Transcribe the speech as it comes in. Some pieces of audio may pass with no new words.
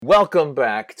Welcome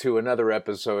back to another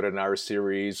episode in our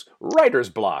series, Writer's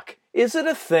Block. Is it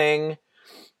a thing?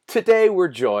 Today we're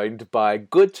joined by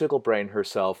GoodTickleBrain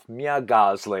herself, Mya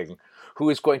Gosling, who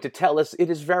is going to tell us it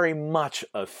is very much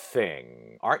a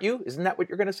thing. Aren't you? Isn't that what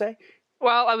you're going to say?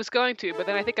 Well, I was going to, but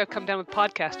then I think I've come down with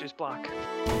podcaster's block.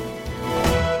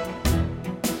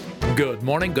 Good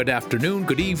morning, good afternoon,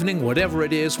 good evening, whatever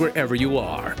it is, wherever you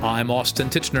are. I'm Austin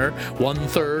Titchener,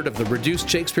 1/3 of the Reduced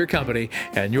Shakespeare Company,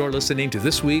 and you're listening to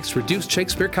this week's Reduced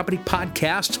Shakespeare Company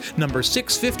podcast, number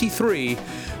 653,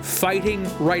 Fighting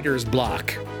Writer's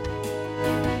Block.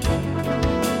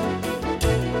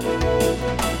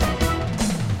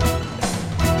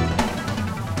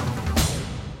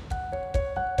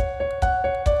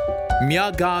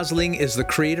 Mya Gosling is the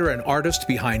creator and artist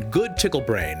behind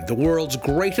GoodTickleBrain, the world's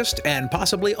greatest and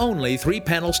possibly only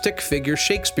three-panel stick-figure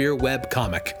Shakespeare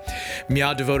webcomic.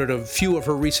 Mya devoted a few of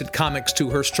her recent comics to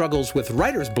her struggles with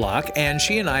writer's block, and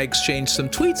she and I exchanged some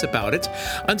tweets about it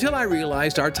until I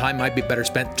realized our time might be better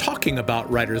spent talking about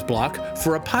writer's block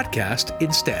for a podcast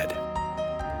instead.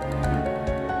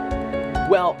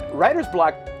 Well, writer's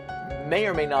block may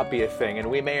or may not be a thing, and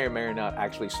we may or may not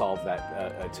actually solve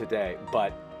that today,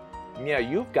 but yeah,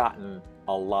 you've gotten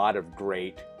a lot of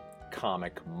great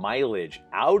comic mileage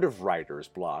out of writer's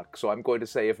block, so I'm going to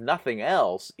say, if nothing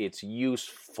else, it's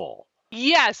useful.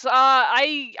 Yes,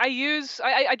 I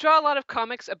draw a lot of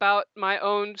comics about my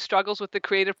own struggles with the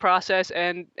creative process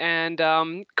and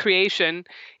creation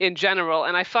in general,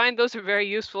 and I find those are very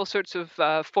useful sorts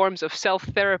of forms of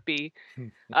self-therapy,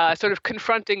 sort of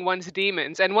confronting one's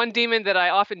demons. And one demon that I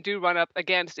often do run up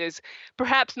against is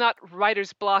perhaps not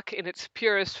writer's block in its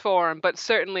purest form, but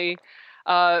certainly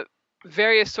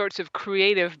various sorts of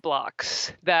creative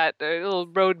blocks that are little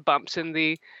road bumps in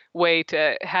the way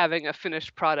to having a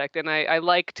finished product. And I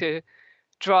like to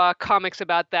draw comics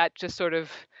about that, just sort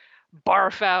of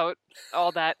barf out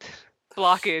all that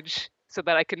blockage so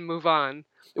that I can move on.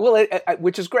 Well,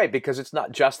 which is great, because it's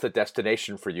not just the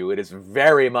destination for you. It is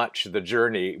very much the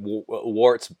journey,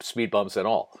 warts, speed bumps, and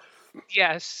all.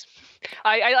 Yes.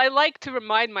 I like to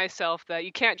remind myself that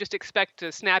you can't just expect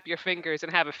to snap your fingers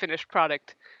and have a finished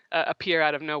product appear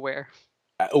out of nowhere.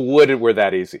 Would it were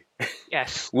that easy?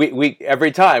 Yes. We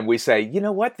every time we say, you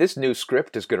know what, this new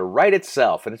script is going to write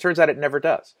itself, and it turns out it never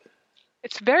does.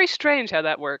 It's very strange how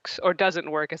that works, or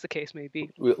doesn't work, as the case may be.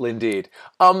 Well, indeed.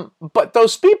 But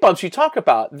those speed bumps you talk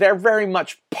about, they're very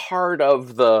much part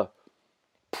of the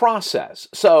process.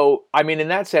 So, I mean, in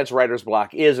that sense, writer's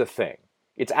block is a thing.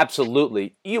 It's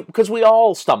absolutely, because we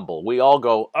all stumble. We all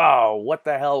go, oh, what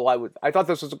the hell? I thought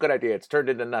this was a good idea. It's turned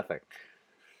into nothing.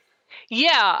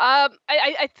 Yeah,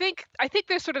 I think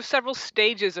there's sort of several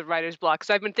stages of writer's block.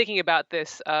 So I've been thinking about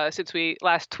this since we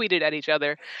last tweeted at each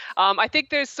other. I think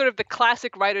there's sort of the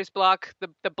classic writer's block,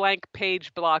 the blank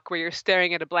page block, where you're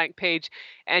staring at a blank page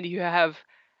and you have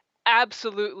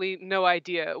absolutely no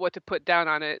idea what to put down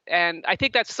on it. And I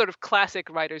think that's sort of classic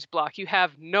writer's block. You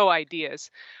have no ideas.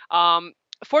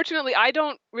 Fortunately, I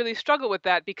don't really struggle with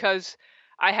that, because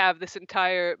I have this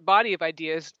entire body of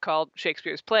ideas called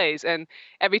Shakespeare's plays. And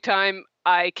every time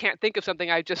I can't think of something,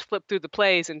 I just flip through the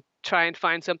plays and try and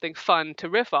find something fun to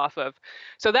riff off of.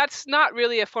 So that's not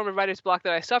really a form of writer's block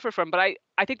that I suffer from, but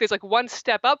I think there's like one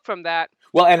step up from that.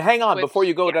 Well, and hang on before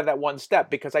you go to that one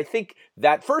step, because I think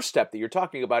that first step that you're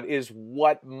talking about is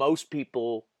what most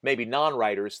people, maybe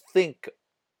non-writers, think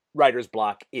writer's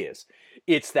block is.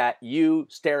 It's that you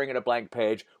staring at a blank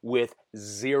page with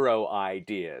zero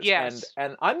ideas. Yes.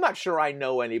 And I'm not sure I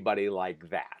know anybody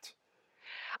like that.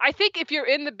 I think if you're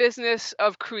in the business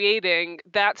of creating,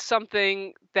 that's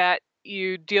something that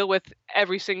you deal with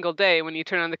every single day when you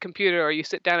turn on the computer or you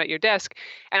sit down at your desk.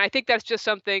 And I think that's just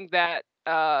something that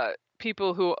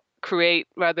people who create,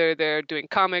 whether they're doing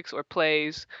comics or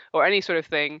plays or any sort of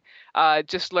thing,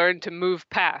 just learn to move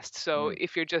past. So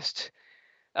if you're just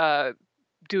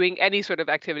doing any sort of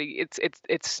activity,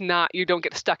 it's not, you don't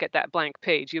get stuck at that blank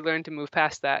page. You learn to move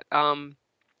past that.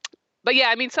 But yeah,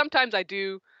 I mean, sometimes I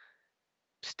do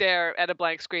stare at a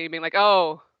blank screen being like,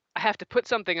 oh, I have to put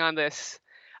something on this.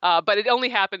 But it only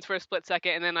happens for a split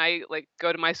second, and then I like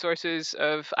go to my sources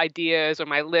of ideas or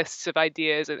my lists of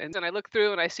ideas, and then I look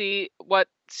through and I see what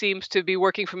seems to be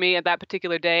working for me at that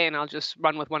particular day, and I'll just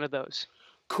run with one of those.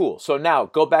 Cool. So now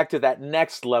go back to that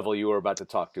next level you were about to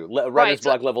talk to. Writer's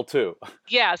block level 2.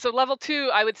 Yeah. So level 2,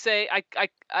 I would say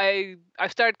I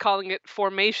started calling it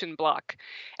formation block,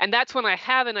 and that's when I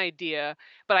have an idea,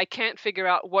 but I can't figure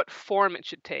out what form it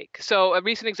should take. So a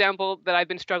recent example that I've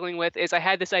been struggling with is I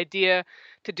had this idea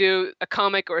to do a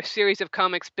comic or a series of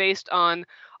comics based on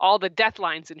all the death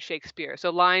lines in Shakespeare. So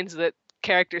lines that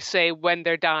characters say when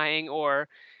they're dying, or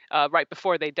right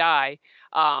before they die.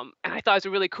 And I thought it was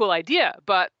a really cool idea,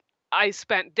 but I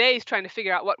spent days trying to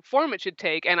figure out what form it should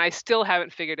take, and I still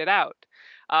haven't figured it out,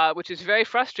 which is very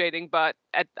frustrating. But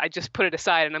I just put it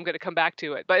aside, and I'm going to come back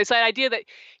to it. But it's that idea that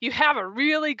you have a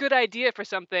really good idea for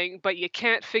something, but you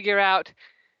can't figure out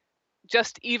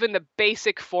just even the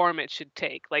basic form it should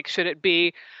take. Like, should it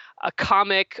be a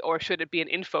comic, or should it be an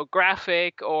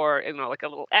infographic, or like a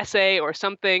little essay or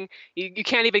something? You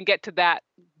can't even get to the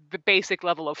basic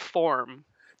level of form.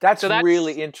 That's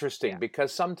really interesting,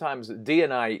 because sometimes Dee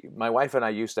and I, my wife and I,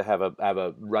 used to have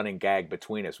a running gag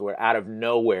between us where out of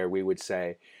nowhere we would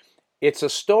say, it's a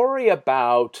story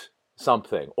about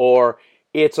something, or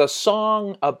it's a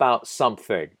song about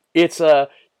something, it's a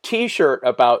T-shirt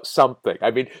about something.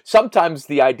 I mean, sometimes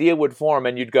the idea would form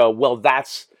and you'd go, well,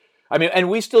 and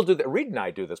we still do that. Reed and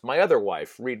I do this. My other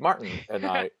wife, Reed Martin, and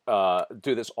I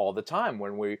do this all the time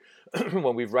when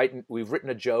we've written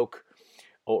a joke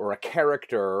or a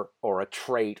character or a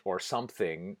trait or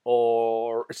something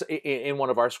or in one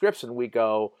of our scripts, and we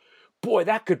go, boy,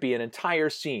 that could be an entire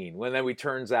scene. When then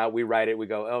turns out we write it, we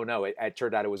go, oh no, it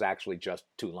turned out it was actually just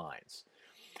 2 lines.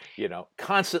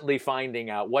 Constantly finding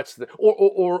out what's the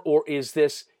or is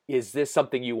this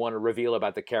something you want to reveal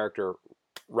about the character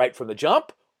right from the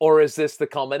jump, or is this the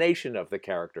culmination of the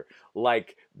character?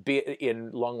 Like in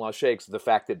Long Lost Shakes, the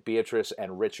fact that Beatrice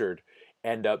and Richard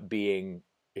end up being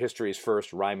history's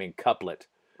first rhyming couplet,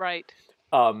 right?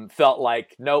 Felt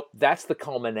like, nope, that's the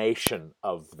culmination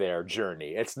of their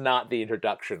journey. It's not the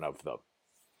introduction of them.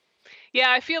 Yeah,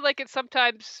 I feel like it's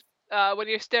sometimes when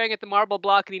you're staring at the marble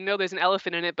block and there's an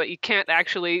elephant in it, but you can't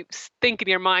actually think in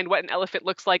your mind what an elephant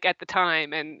looks like at the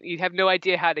time, and you have no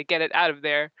idea how to get it out of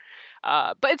there.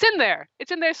 But it's in there.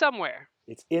 It's in there somewhere.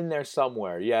 It's in there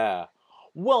somewhere, yeah.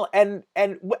 Well, and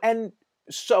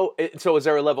so is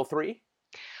there a level 3?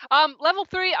 Level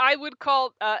 3, I would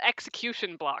call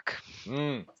execution block.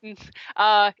 It's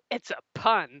a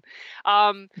pun,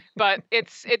 but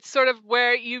it's sort of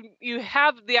where you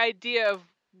have the idea of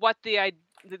what the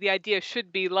idea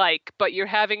should be like, but you're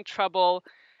having trouble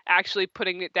actually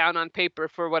putting it down on paper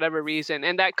for whatever reason,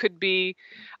 and that could be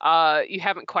you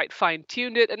haven't quite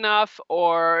fine-tuned it enough,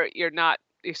 or you're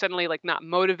suddenly like not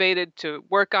motivated to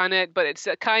work on it. But it's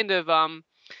a kind of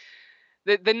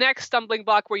the next stumbling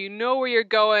block where you know where you're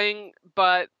going,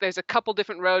 but there's a couple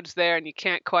different roads there, and you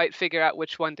can't quite figure out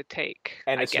which one to take.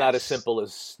 And it's not as simple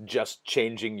as just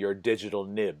changing your digital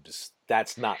nibs.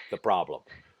 That's not the problem.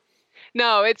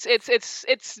 No, it's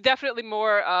definitely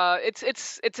more.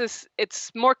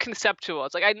 It's more conceptual.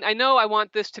 It's like I know I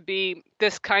want this to be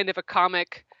this kind of a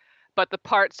comic, but the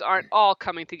parts aren't all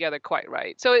coming together quite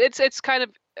right. So it's kind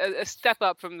of a step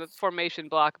up from the formation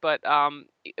block, but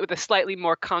with a slightly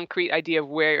more concrete idea of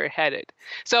where you're headed.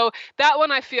 So that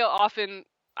one I feel often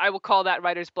I will call that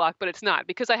writer's block, but it's not,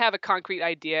 because I have a concrete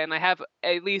idea and I have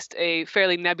at least a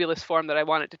fairly nebulous form that I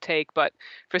want it to take. But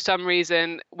for some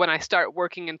reason, when I start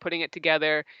working and putting it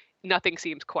together, nothing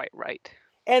seems quite right.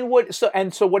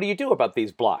 So what do you do about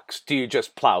these blocks? Do you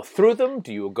just plow through them?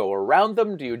 Do you go around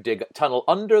them? Do you dig a tunnel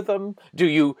under them? Do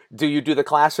you do the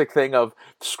classic thing of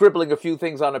scribbling a few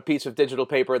things on a piece of digital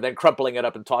paper and then crumpling it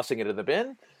up and tossing it in the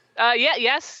bin?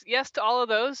 Yes to all of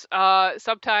those.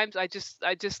 Sometimes I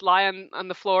just lie on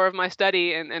the floor of my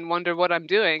study and wonder what I'm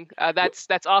doing.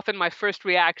 That's often my first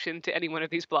reaction to any one of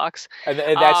these blocks. And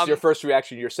that's your first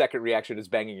reaction. Your second reaction is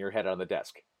banging your head on the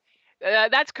desk.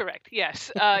 That's correct.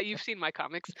 Yes, you've seen my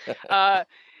comics.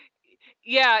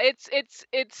 Yeah, it's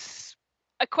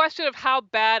a question of how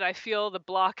bad I feel the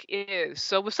block is.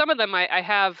 So with some of them, I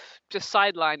have just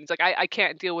sidelines. Like I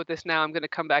can't deal with this now. I'm going to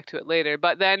come back to it later.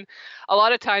 But then a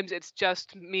lot of times it's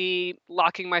just me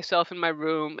locking myself in my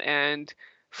room and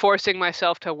forcing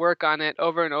myself to work on it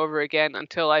over and over again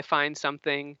until I find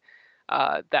something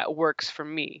that works for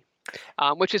me.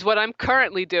 Which is what I'm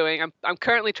currently doing. I'm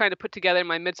currently trying to put together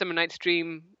my Midsummer Night's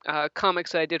Dream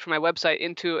comics that I did for my website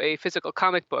into a physical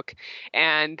comic book,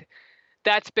 and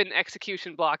that's been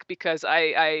execution block because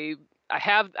I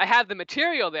have the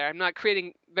material there. I'm not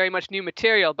creating very much new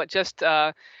material, but just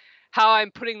how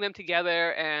I'm putting them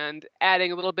together and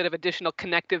adding a little bit of additional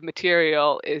connective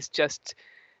material is just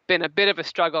been a bit of a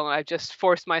struggle, and I've just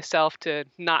forced myself to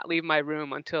not leave my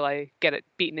room until I get it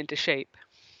beaten into shape.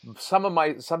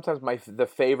 The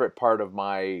favorite part of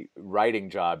my writing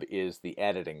job is the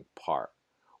editing part,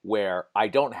 where I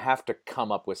don't have to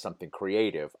come up with something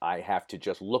creative. I have to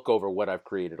just look over what I've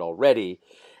created already,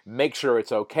 make sure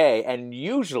it's okay. And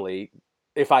usually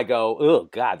if I go, oh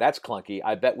God, that's clunky,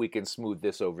 I bet we can smooth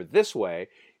this over this way,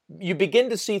 you begin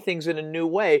to see things in a new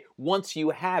way once you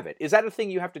have it. Is that a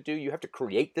thing you have to do? You have to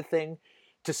create the thing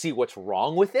to see what's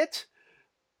wrong with it?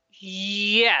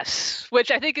 Yes,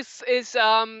 which I think is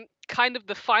kind of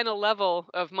the final level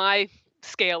of my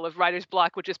scale of writer's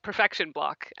block, which is perfection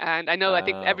block. And I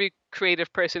think Oh, every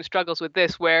creative person struggles with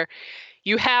this, where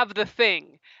you have the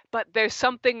thing, but there's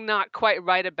something not quite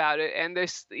right about it, and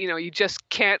you just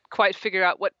can't quite figure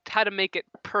out how to make it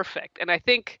perfect. And I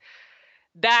think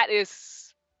that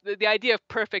is the idea of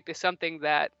perfect is something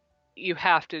that you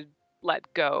have to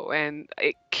let go, and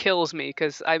it kills me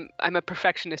because I'm a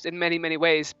perfectionist in many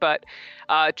ways, but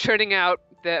churning out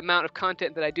the amount of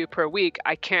content that I do per week,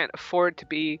 I can't afford to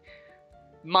be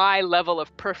my level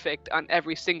of perfect on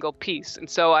every single piece. And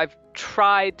so I've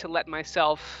tried to let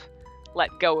myself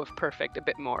let go of perfect a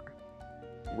bit more.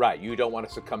 right. You don't want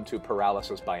to succumb to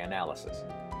paralysis by analysis.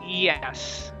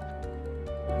 Yes.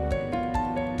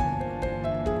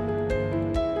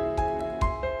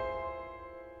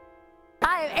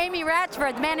 Hi, I'm Amy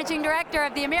Ratchford, Managing Director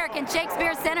of the American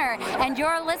Shakespeare Center, and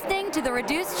you're listening to the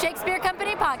Reduced Shakespeare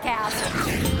Company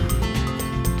podcast.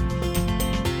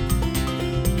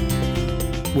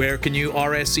 Where can you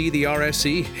RSE the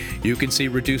RSE? You can see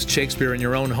Reduced Shakespeare in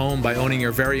your own home by owning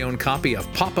your very own copy of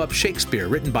Pop-Up Shakespeare,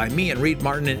 written by me and Reed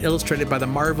Martin and illustrated by the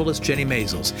marvelous Jenny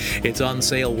Maisels. It's on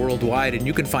sale worldwide, and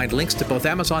you can find links to both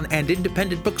Amazon and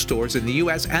independent bookstores in the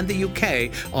US and the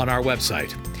UK on our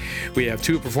website. We have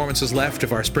 2 performances left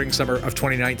of our Spring-Summer of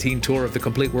 2019 tour of the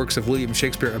complete works of William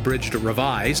Shakespeare Abridged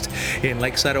Revised in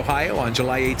Lakeside, Ohio on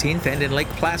July 18th and in Lake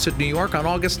Placid, New York on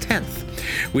August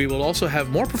 10th. We will also have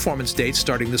more performance dates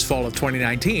starting this fall of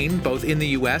 2019, both in the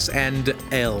US and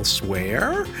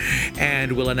elsewhere,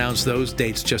 and we'll announce those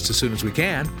dates just as soon as we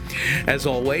can. As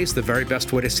always, the very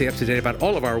best way to stay up to date about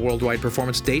all of our worldwide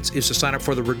performance dates is to sign up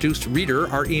for the Reduced Reader,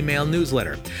 our email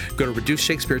newsletter. Go to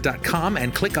reducedshakespeare.com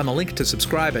and click on the link to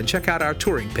subscribe and check out our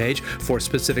touring page for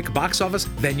specific box office,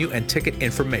 venue, and ticket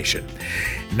information.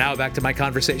 Now back to my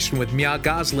conversation with Mya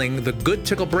Gosling, the Good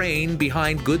Tickle Brain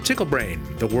behind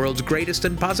GoodTickleBrain, the world's greatest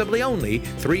and possibly only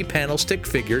 3-panel stick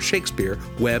figure Shakespeare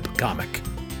web comic.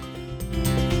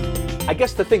 I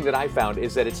guess the thing that I found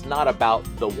is that it's not about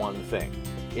the one thing.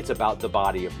 It's about the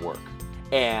body of work.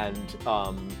 And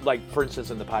like, for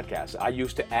instance, in the podcast, I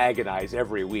used to agonize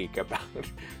every week about,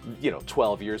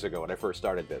 12 years ago when I first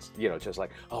started this, just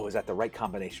like, oh, is that the right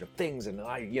combination of things? And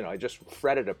I just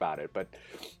fretted about it. But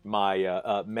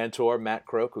my mentor, Matt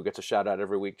Croak, who gets a shout out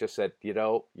every week, just said, you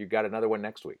got another one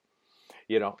next week.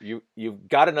 You've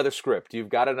got another script. You've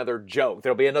got another joke.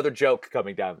 There'll be another joke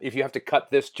coming down. If you have to cut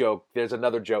this joke, there's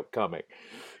another joke coming.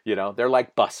 They're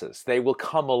like buses. They will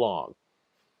come along.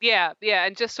 Yeah,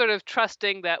 and just sort of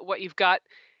trusting that what you've got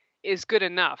is good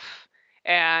enough,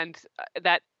 and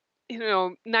that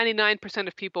 99%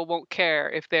 of people won't care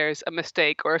if there's a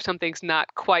mistake or if something's not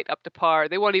quite up to par.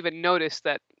 They won't even notice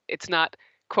that it's not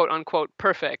quote unquote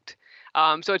perfect.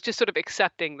 So it's just sort of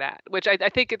accepting that, which I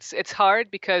think it's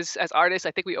hard, because as artists,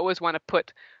 I think we always want to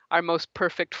put our most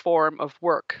perfect form of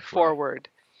work forward.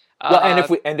 Well,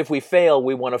 and if we fail,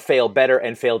 we want to fail better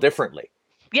and fail differently.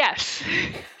 Yes,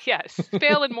 yes,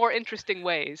 fail in more interesting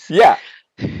ways. Yeah,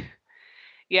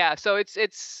 yeah. So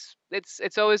it's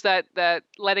always that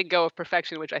letting go of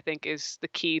perfection, which I think is the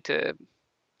key to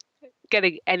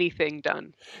getting anything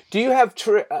done. Do you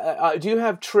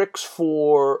have tricks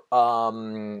for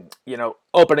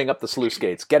opening up the sluice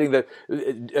gates, getting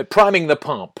the priming the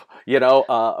pump?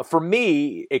 For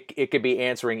me, it could be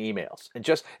answering emails, and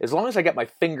just as long as I get my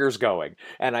fingers going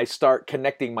and I start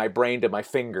connecting my brain to my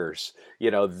fingers,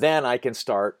 then I can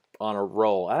start on a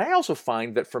roll. And I also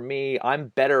find that for me,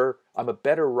 I'm a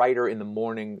better writer in the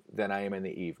morning than I am in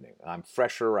the evening. I'm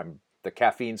fresher. The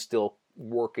caffeine's still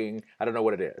working. I don't know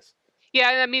what it is. Yeah,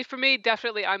 I mean, for me,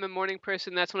 definitely, I'm a morning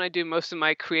person. That's when I do most of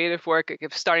my creative work, like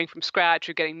if starting from scratch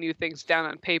or getting new things down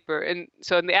on paper. And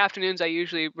so in the afternoons, I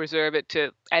usually reserve it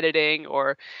to editing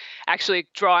or actually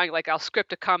drawing. Like I'll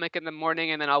script a comic in the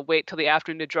morning, and then I'll wait till the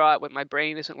afternoon to draw it when my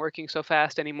brain isn't working so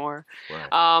fast anymore.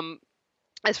 Right.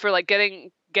 As for like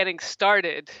getting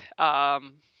started,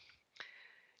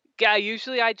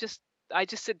 usually I just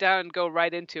sit down and go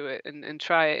right into it and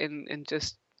try it and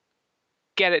just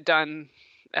get it done.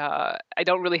 I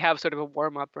don't really have sort of a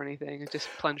warm-up or anything. I just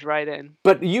plunge right in.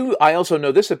 But I also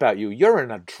know this about you. You're an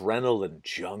adrenaline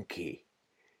junkie.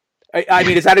 I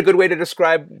mean, is that a good way to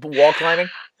describe wall climbing?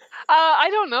 I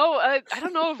don't know. I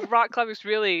don't know if rock climbing is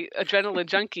really adrenaline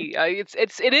junkie.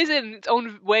 It is in its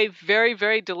own way very,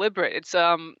 very deliberate. It's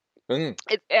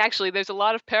actually, there's a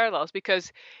lot of parallels, because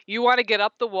you want to get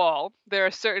up the wall. There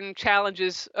are certain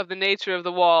challenges of the nature of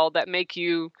the wall that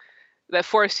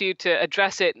force you to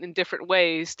address it in different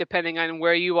ways depending on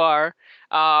where you are.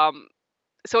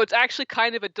 So it's actually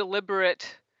kind of a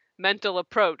deliberate mental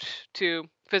approach to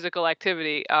physical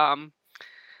activity,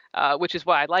 which is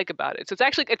what I like about it. So it's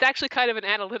actually kind of an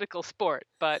analytical sport,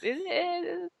 but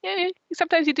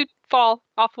sometimes you do fall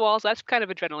off walls. That's kind of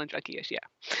adrenaline junkie-ish, yeah.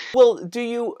 Well, do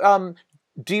you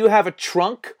have a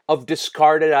trunk of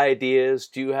discarded ideas?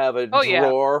 Do you have a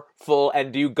drawer full,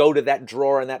 and do you go to that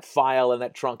drawer and that file and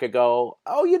that trunk and go,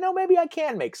 oh, maybe I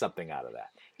can make something out of that?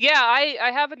 Yeah,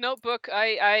 I have a notebook.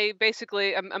 I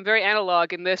basically, I'm very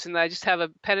analog in this, and I just have a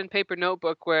pen and paper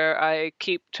notebook where I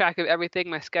keep track of everything,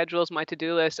 my schedules, my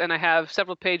to-do list, and I have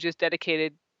several pages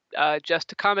dedicated just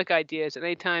to comic ideas. And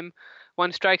anytime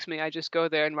one strikes me, I just go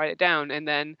there and write it down. And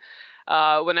then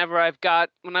whenever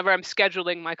I'm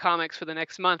scheduling my comics for the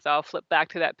next month, I'll flip back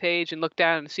to that page and look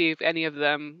down and see if any of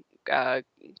them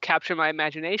capture my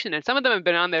imagination. And some of them have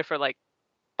been on there for like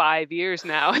 5 years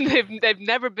now, and they've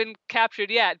never been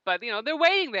captured yet. But they're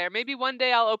waiting there. Maybe one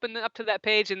day I'll open up to that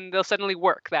page and they'll suddenly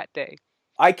work that day.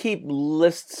 I keep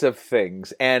lists of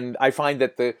things, and I find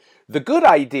that the good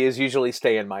ideas usually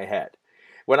stay in my head.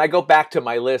 When I go back to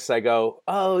my lists, I go,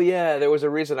 oh yeah, there was a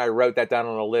reason I wrote that down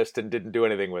on a list and didn't do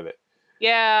anything with it.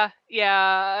 Yeah,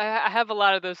 I have a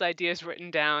lot of those ideas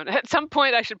written down. At some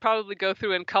point, I should probably go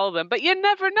through and cull them, but you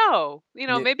never know.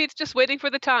 Maybe it's just waiting for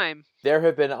the time. There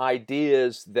have been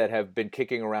ideas that have been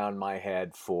kicking around my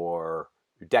head for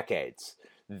decades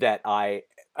that I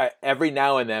every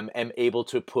now and then am able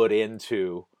to put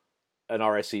into an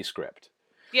RSC script.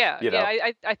 Yeah,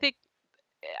 I think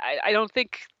I don't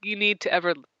think you need to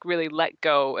ever really let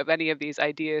go of any of these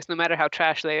ideas, no matter how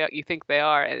trash you think they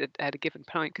are at a given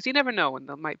point, because you never know when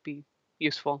they might be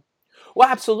useful. Well,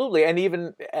 absolutely.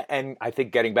 And I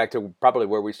think getting back to probably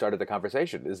where we started the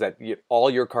conversation is that all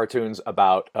your cartoons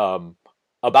about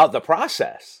the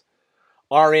process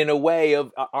are in a way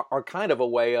of are kind of a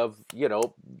way of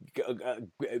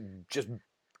just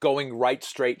going right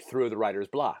straight through the writer's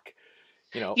block.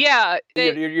 Yeah,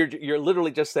 you're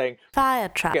literally just saying, fire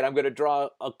trap. I'm going to draw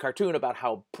a cartoon about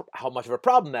how much of a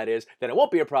problem that is. Then it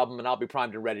won't be a problem, and I'll be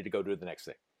primed and ready to go do the next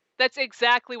thing. That's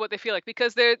exactly what they feel like,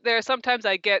 because there are sometimes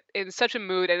I get in such a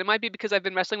mood, and it might be because I've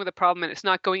been wrestling with a problem and it's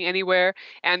not going anywhere,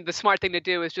 and the smart thing to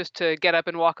do is just to get up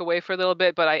and walk away for a little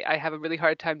bit, but I have a really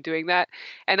hard time doing that,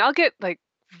 and I'll get like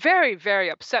very, very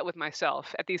upset with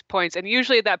myself at these points, and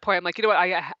usually at that point I'm like, you know what,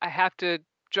 I have to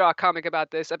draw a comic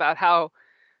about this, about how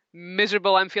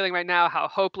miserable I'm feeling right now, how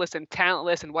hopeless and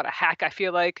talentless and what a hack I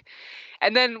feel like.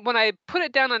 And then when I put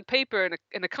it down on paper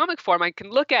in a comic form, I can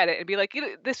look at it and be like,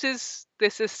 this is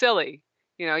silly.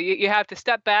 You have to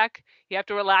step back, you have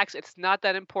to relax. It's not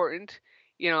that important.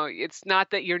 It's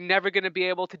not that you're never going to be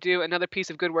able to do another piece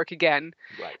of good work again.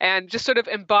 Right. And just sort of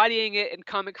embodying it in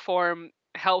comic form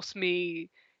helps me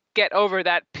get over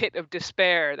that pit of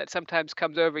despair that sometimes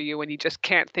comes over you when you just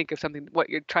can't think of what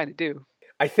you're trying to do.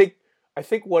 I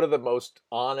think one of the most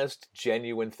honest,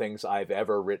 genuine things I've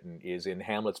ever written is in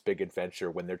Hamlet's Big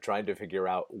Adventure, when they're trying to figure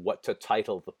out what to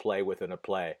title the play within a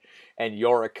play. And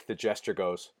Yorick, the jester,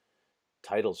 goes,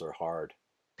 titles are hard.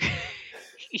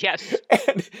 Yes.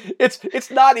 And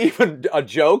it's not even a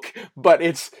joke, but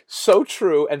it's so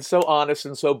true and so honest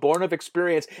and so born of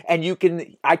experience. And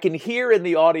I can hear in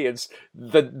the audience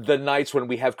the nights when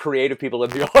we have creative people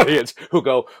in the audience who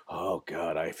go, oh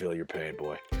God, I feel your pain,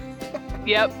 boy.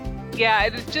 Yep. Yeah,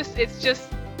 it's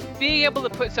just being able to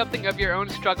put something of your own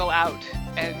struggle out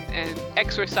and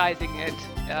exorcising it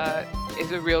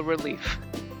is a real relief.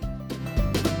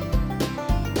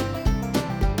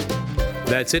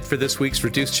 That's it for this week's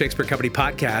Reduced Shakespeare Company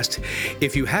podcast.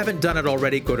 If you haven't done it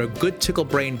already, go to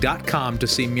GoodTickleBrain.com to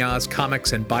see Mya's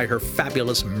comics and buy her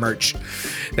fabulous merch.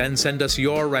 Then send us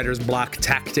your writer's block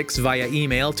tactics via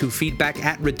email to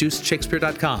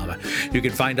feedback@reducedshakespeare.com. You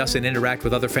can find us and interact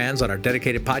with other fans on our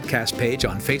dedicated podcast page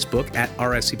on Facebook at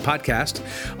RSC Podcast,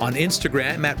 on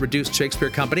Instagram at Reduced Shakespeare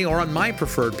Company, or on my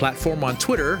preferred platform on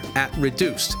Twitter at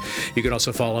Reduced. You can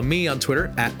also follow me on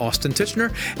Twitter at Austin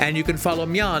Titchener, and you can follow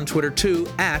Mya on Twitter too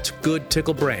at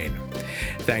GoodTickleBrain.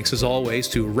 Thanks as always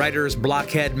to writer's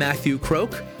blockhead Matthew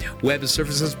Croak, web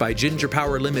services by Ginger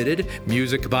Power Limited,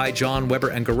 music by John Weber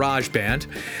and GarageBand.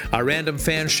 Our random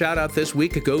fan shout out this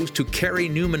week goes to Carrie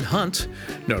Newman Hunt.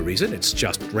 No reason, it's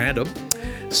just random.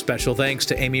 Special thanks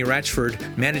to Amy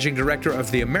Ratchford, Managing Director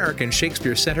of the American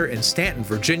Shakespeare Center in Stanton,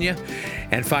 Virginia.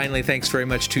 And finally, thanks very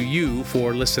much to you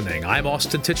for listening. I'm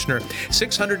Austin Titchener,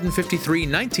 653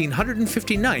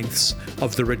 1959ths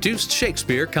of the Reduced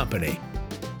Shakespeare Company.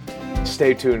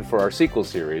 Stay tuned for our sequel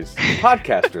series,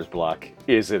 Podcaster's Block.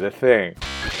 Is It a Thing?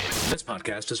 This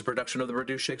podcast is a production of the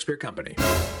Reduced Shakespeare Company,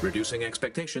 reducing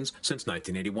expectations since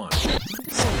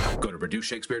 1981. Go to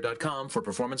reducedshakespeare.com for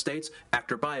performance dates,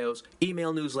 actor bios,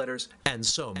 email newsletters, and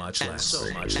so much less.